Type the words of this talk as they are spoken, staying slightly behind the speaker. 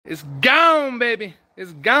It's gone, baby.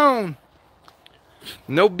 It's gone.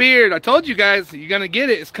 No beard. I told you guys, you're gonna get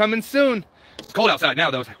it. It's coming soon. It's cold outside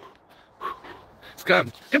now, though. It's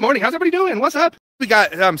coming. Good morning. How's everybody doing? What's up? We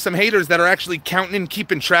got some haters that are actually counting and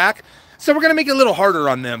keeping track. So we're gonna make it a little harder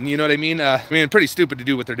on them. You know what I mean? Pretty stupid to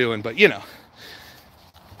do what they're doing, but you know.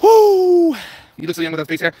 Woo! You look so young with that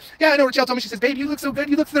face hair. Yeah, I know. Rachel told me, she says, babe, you look so good.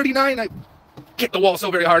 You look 39. I kicked the wall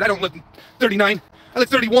so very hard. I don't look 39. I look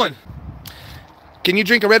 31. Can you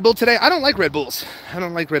drink a Red Bull today? I don't like Red Bulls. I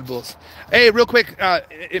don't like Red Bulls. Hey, real quick,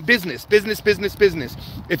 business.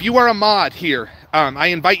 If you are a mod here, I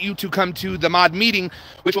invite you to come to the mod meeting,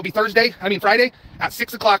 which will be Friday at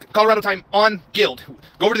 6 o'clock Colorado time on Guild.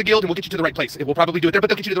 Go over to the Guild and we'll get you to the right place. We'll probably do it there,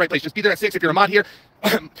 but they'll get you to the right place. Just be there at 6 if you're a mod here.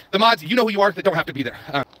 The mods, you know who you are, that don't have to be there.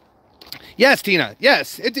 Yes, Tina.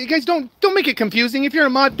 Yes. You guys don't make it confusing. If you're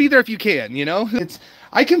a mod, be there if you can, you know?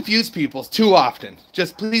 I confuse people too often.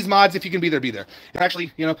 Just please, mods, if you can be there, be there. You're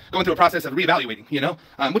actually, you know, going through a process of reevaluating, you know,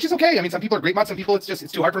 which is okay. I mean, some people are great mods. Some people,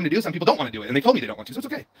 it's too hard for them to do. Some people don't want to do it, and they told me they don't want to, so it's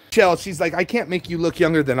okay. Michelle, she's like, I can't make you look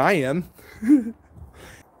younger than I am.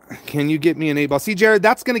 Can you get me an 8-ball? See, Jared,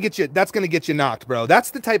 that's gonna get you knocked, bro.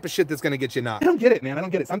 That's the type of shit that's gonna get you knocked. I don't get it, man. I don't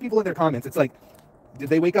get it. Some people in their comments, it's like, did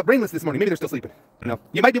they wake up brainless this morning? Maybe they're still sleeping. No,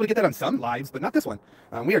 you might be able to get that on some lives, but not this one.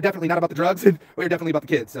 We are definitely not about the drugs, and we are definitely about the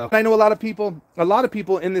kids. So I know a lot of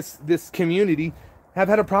people in this community have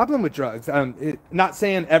had a problem with drugs. Not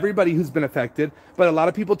saying everybody who's been affected, but a lot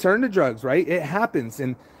of people turn to drugs, right? It happens,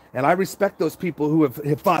 and I respect those people who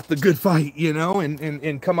have fought the good fight, you know,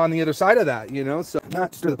 and come on the other side of that, you know. So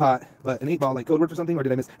not to stir the pot, but an 8-ball, like code word for something, or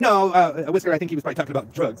did I miss? No, a Whisker, I think he was probably talking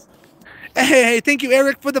about drugs. Hey, thank you,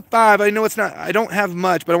 Eric, for the 5. I know I don't have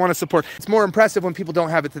much, but I want to support. It's more impressive when people don't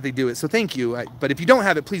have it that they do it. So thank you. But if you don't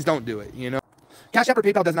have it, please don't do it, you know? Cash App or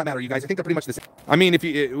PayPal does not matter, you guys. I think they're pretty much the same. I mean,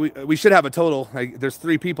 we should have a total. Like, there's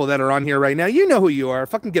 3 people that are on here right now. You know who you are.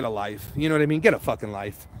 Fucking get a life. You know what I mean? Get a fucking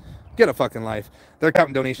life. Get a fucking life. They're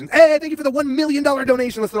counting donations. Hey, thank you for the $1 million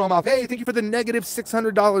donation. Let's throw them off. Hey, thank you for the negative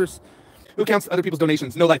 $600. Who counts other people's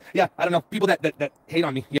donations? No life. Yeah, I don't know. People that hate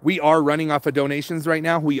on me. Yeah. We are running off of donations right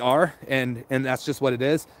now. We are, and that's just what it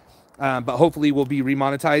is. But hopefully we'll be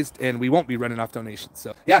remonetized and we won't be running off donations.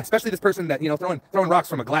 So yeah, especially this person that, you know, throwing rocks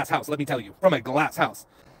from a glass house. Let me tell you, from a glass house.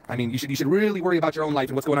 I mean, you should really worry about your own life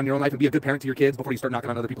and what's going on in your own life and be a good parent to your kids before you start knocking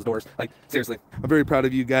on other people's doors. Like, seriously. I'm very proud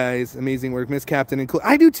of you guys. Amazing work. Miss Captain and cool.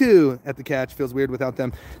 I do too. At the catch. Feels weird without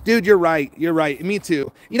them. Dude, you're right. You're right. Me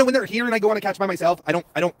too. You know, when they're here and I go on a catch by myself, I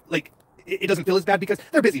don't like, it doesn't feel as bad because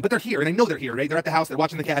they're busy, but they're here and I know they're here, right? They're at the house. They're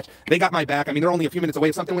watching the catch. They got my back. I mean, they're only a few minutes away.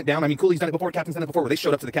 If something went down, I mean, Cooley's done it before. Captain's done it before where they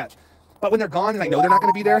showed up to the catch. But when they're gone and I know they're not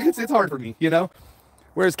going to be there, it's hard for me, you know?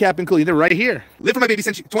 Where's Captain Cooley? They're right here. Live for my baby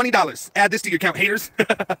sent you $20. Add this to your account, haters.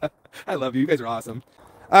 I love you. You guys are awesome.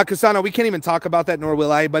 Kasano, we can't even talk about that, nor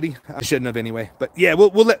will I, buddy. I shouldn't have anyway. But yeah,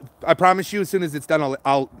 we'll let. I promise you, as soon as it's done,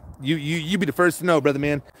 you be the first to know, brother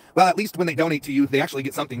man. Well, at least when they donate to you, they actually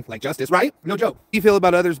get something like justice, right? No joke. How do you feel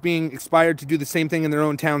about others being inspired to do the same thing in their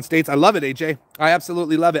own town, states? I love it, AJ. I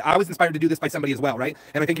absolutely love it. I was inspired to do this by somebody as well, right?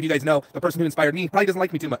 And I think if you guys know, the person who inspired me probably doesn't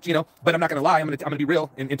like me too much, you know? But I'm not going to lie. I'm going to be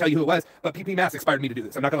real and tell you who it was. But PP Mass inspired me to do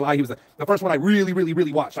this. I'm not going to lie. He was the first one I really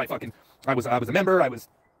watched. I was a member. I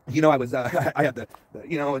had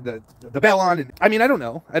the bell on, and I mean, I don't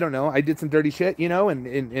know. I did some dirty shit, you know,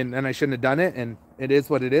 and I shouldn't have done it, and it is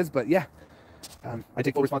what it is. But yeah, I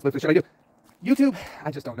take full responsibility for the shit I do. YouTube,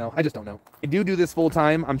 I just don't know. I do this full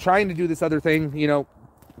time. I'm trying to do this other thing, you know,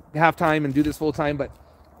 half time and do this full time, but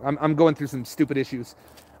I'm going through some stupid issues.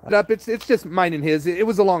 It's just mine and his. It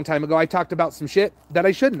was a long time ago. I talked about some shit that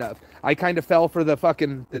I shouldn't have. I kind of fell for the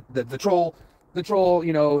fucking the troll,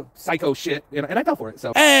 you know, psycho shit, and I fell for it,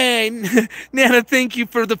 so. Hey, Nana, thank you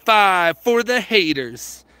for the 5, for the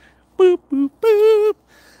haters. Boop, boop, boop.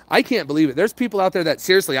 I can't believe it. There's people out there that,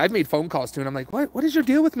 seriously, I've made phone calls to, and I'm like, what is your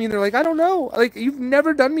deal with me? And they're like, I don't know. Like, you've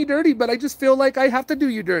never done me dirty, but I just feel like I have to do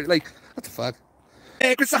you dirty. Like, what the fuck?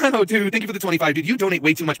 Hey, Crisano, dude, thank you for the 25. Dude, you donate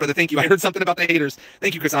way too much, brother. Thank you. I heard something about the haters.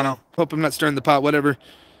 Thank you, Crisano. Hope I'm not stirring the pot, whatever.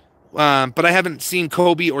 But I haven't seen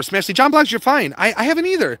Kobe or Smashley. John Bloggs, you're fine. I haven't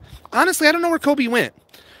either. Honestly, I don't know where Kobe went.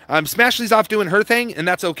 Smashley's off doing her thing, and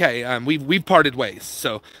that's okay. We've parted ways.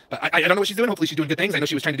 So I don't know what she's doing. Hopefully she's doing good things. I know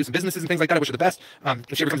she was trying to do some businesses and things like that. I wish her the best.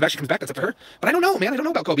 If she ever comes back, she comes back. That's up to her. But I don't know, man. I don't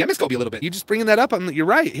know about Kobe. I miss Kobe a little bit. You just bringing that up. You're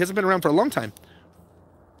right. He hasn't been around for a long time.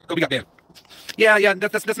 Kobe got banned. Yeah.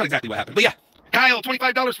 That's not exactly what happened. But yeah. Kyle,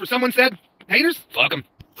 $25 for someone said. Haters? Fuck them.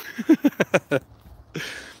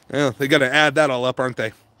 Well, they got to add that all up, aren't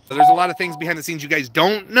they? So there's a lot of things behind the scenes you guys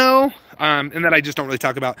don't know, and that I just don't really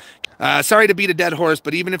talk about. Sorry to beat a dead horse,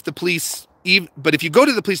 but even if the police, but if you go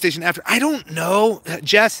to the police station after, I don't know,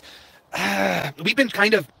 Jess, we've been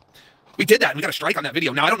kind of We did that, and we got a strike on that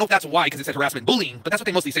video. Now, I don't know if that's why, because it said harassment bullying, but that's what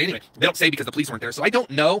they mostly say anyway. They don't say because the police weren't there, so I don't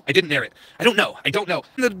know. I didn't air it. I don't know.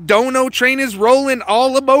 The dono train is rolling,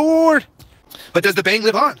 all aboard. But does the bang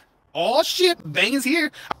live on? Oh, shit, bang is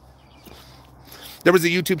here. There was a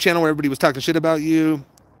YouTube channel where everybody was talking shit about you.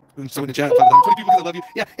 And so in the chat, 20 people that love you.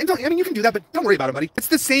 Yeah, and I mean, you can do that, but don't worry about it, buddy. It's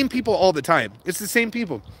the same people all the time. It's the same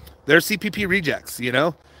people. They're CPP rejects, you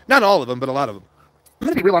know? Not all of them, but a lot of them. I'm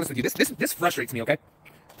gonna be real honest with you. This frustrates me, okay?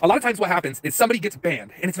 A lot of times what happens is somebody gets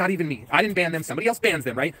banned, and it's not even me. I didn't ban them. Somebody else bans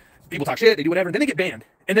them, right? People talk shit, they do whatever, then they get banned,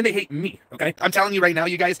 and then they hate me, okay? I'm telling you right now,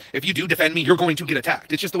 you guys, if you do defend me, you're going to get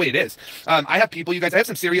attacked. It's just the way it is. I have people, you guys, I have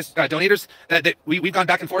some serious donators that we've gone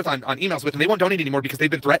back and forth on emails with, and they won't donate anymore because they've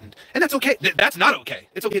been threatened. And that's okay. That's not okay.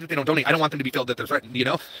 It's okay that they don't donate. I don't want them to be filled that they're threatened, you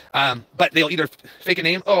know? But they'll either fake a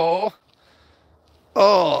name. Oh,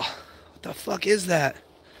 what the fuck is that?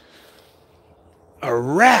 A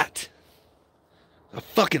rat. A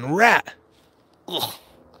fucking rat. Ugh.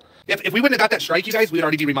 If we wouldn't have got that strike, you guys, we'd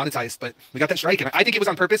already be remonetized. But we got that strike, and I think it was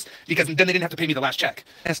on purpose because then they didn't have to pay me the last check.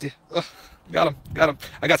 Nasty. Ugh. Got him.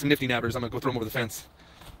 I got some nifty nabbers. I'm gonna go throw them over the fence.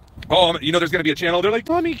 Oh, you know there's gonna be a channel. They're like,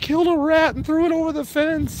 Tommy killed a rat and threw it over the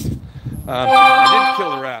fence. I didn't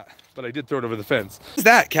kill the rat, but I did throw it over the fence. What's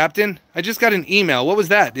that, Captain? I just got an email. What was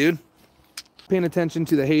that, dude? Paying attention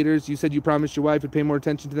to the haters. You said you promised your wife would pay more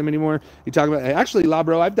attention to them anymore. You talk about actually,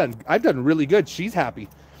 Labro, I've done really good. She's happy.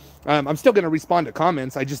 I'm still going to respond to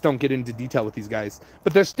comments. I just don't get into detail with these guys.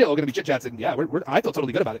 But there's still going to be chit chats, and yeah, I feel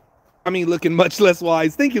totally good about it. I mean, looking much less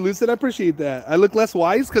wise. Thank you, Lucid. I appreciate that. I look less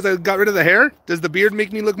wise because I got rid of the hair. Does the beard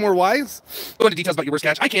make me look more wise? Go into details about your worst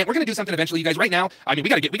catch. I can't. We're gonna do something eventually, you guys. Right now, I mean, we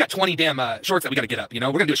got 20 damn shorts that we gotta get up. You know,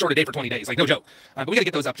 we're gonna do a short a day for 20 days, like no joke. But we gotta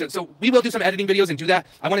get those up. So we will do some editing videos and do that.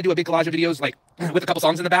 I want to do a big collage of videos, like with a couple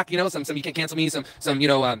songs in the back. You know, some you can't cancel me. Some you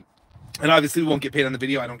know. And obviously we won't get paid on the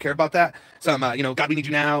video. I don't care about that. Some, you know, God We Need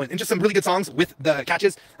You Now, and just some really good songs with the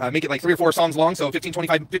catches. Make it like 3 or 4 songs long, so between 15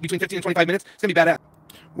 and 25 minutes. It's gonna be badass.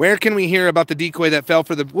 Where can we hear about the decoy that fell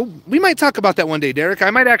for the... Well, we might talk about that one day, Derek. I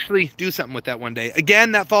might actually do something with that one day.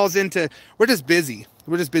 Again, that falls into... We're just busy.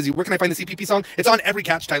 Where can I find the CPP song? It's on every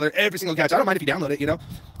catch, Tyler. Every single catch. I don't mind if you download it, you know?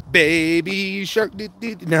 Baby shark...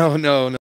 No.